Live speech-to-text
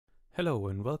Hello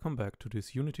and welcome back to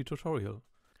this Unity tutorial.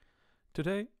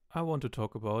 Today I want to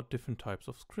talk about different types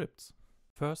of scripts.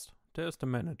 First, there is the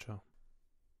manager.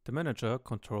 The manager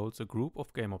controls a group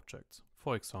of game objects,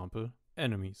 for example,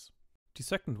 enemies. The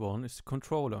second one is the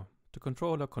controller. The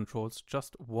controller controls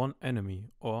just one enemy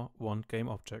or one game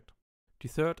object. The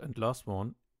third and last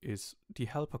one is the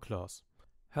helper class.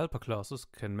 Helper classes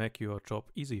can make your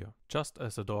job easier, just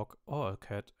as a dog or a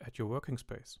cat at your working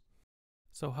space.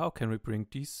 So how can we bring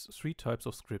these three types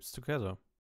of scripts together?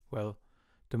 Well,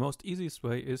 the most easiest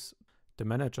way is the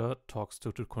manager talks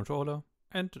to the controller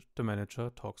and the manager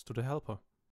talks to the helper.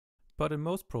 But in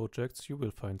most projects you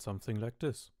will find something like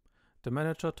this. The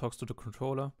manager talks to the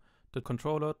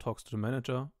controller talks to the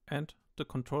manager, and the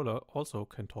controller also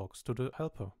can talk to the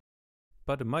helper.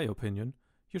 But in my opinion,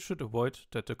 you should avoid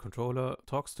that the controller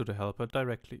talks to the helper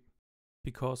directly,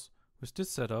 because with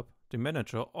this setup, the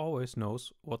manager always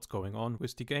knows what's going on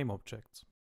with the game objects.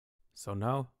 So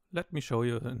now, let me show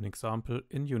you an example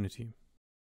in Unity.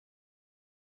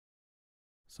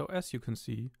 So as you can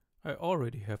see, I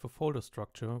already have a folder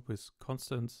structure with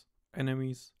constants,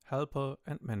 enemies, helper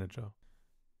and manager.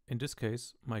 In this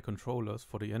case, my controllers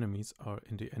for the enemies are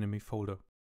in the enemy folder.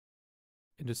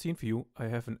 In the scene view, I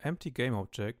have an empty game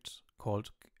object called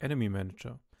enemy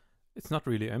manager. It's not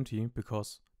really empty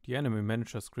because the enemy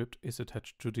manager script is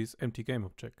attached to this empty game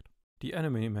object. The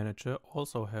enemy manager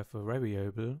also have a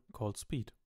variable called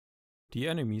speed. The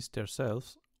enemies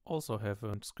themselves also have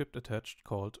a script attached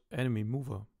called enemy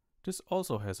mover. This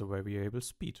also has a variable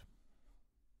speed.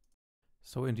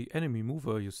 So in the enemy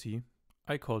mover you see,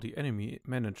 I call the enemy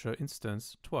manager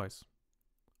instance twice.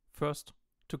 First,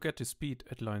 to get the speed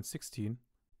at line 16,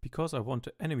 because I want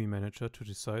the enemy manager to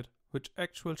decide which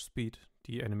actual speed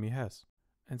the enemy has.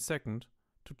 And second,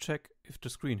 to check if the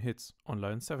screen hits on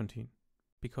line 17,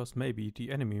 because maybe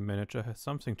the enemy manager has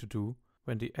something to do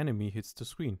when the enemy hits the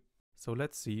screen. So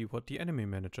let's see what the enemy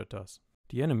manager does.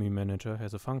 The enemy manager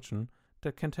has a function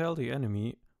that can tell the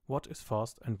enemy what is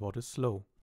fast and what is slow.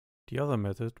 The other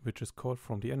method, which is called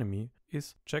from the enemy,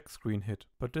 is check screen hit,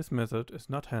 but this method is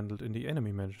not handled in the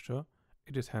enemy manager,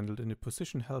 it is handled in the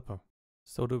position helper.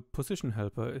 So the position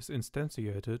helper is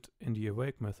instantiated in the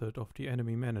awake method of the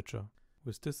enemy manager.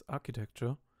 With this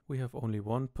architecture, we have only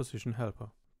one position helper,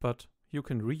 but you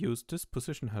can reuse this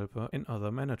position helper in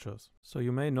other managers. So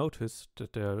you may notice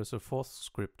that there is a fourth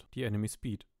script, the enemy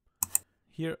speed.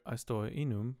 Here I store an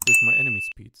enum with my enemy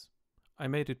speeds. I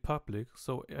made it public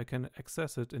so I can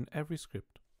access it in every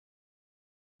script.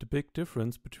 The big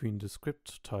difference between the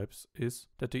script types is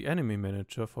that the enemy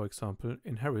manager, for example,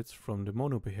 inherits from the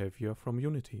mono behavior from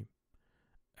Unity,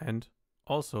 and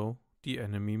also the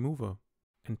enemy mover,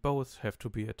 and both have to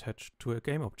be attached to a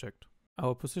game object.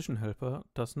 Our position helper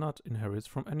does not inherit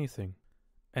from anything,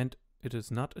 and it is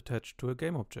not attached to a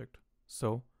game object,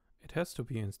 so it has to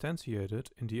be instantiated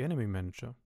in the enemy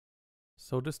manager.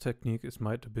 So this technique is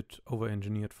might a bit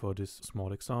over-engineered for this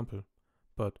small example,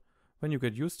 but when you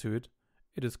get used to it,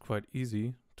 it is quite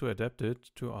easy to adapt it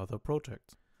to other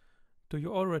projects. Do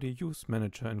you already use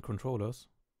manager and controllers?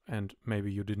 And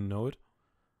maybe you didn't know it?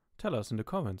 Tell us in the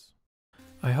comments.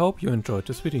 I hope you enjoyed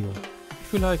this video.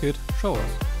 If you like it, show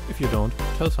us. If you don't,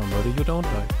 tell somebody you don't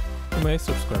like. You may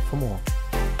subscribe for more.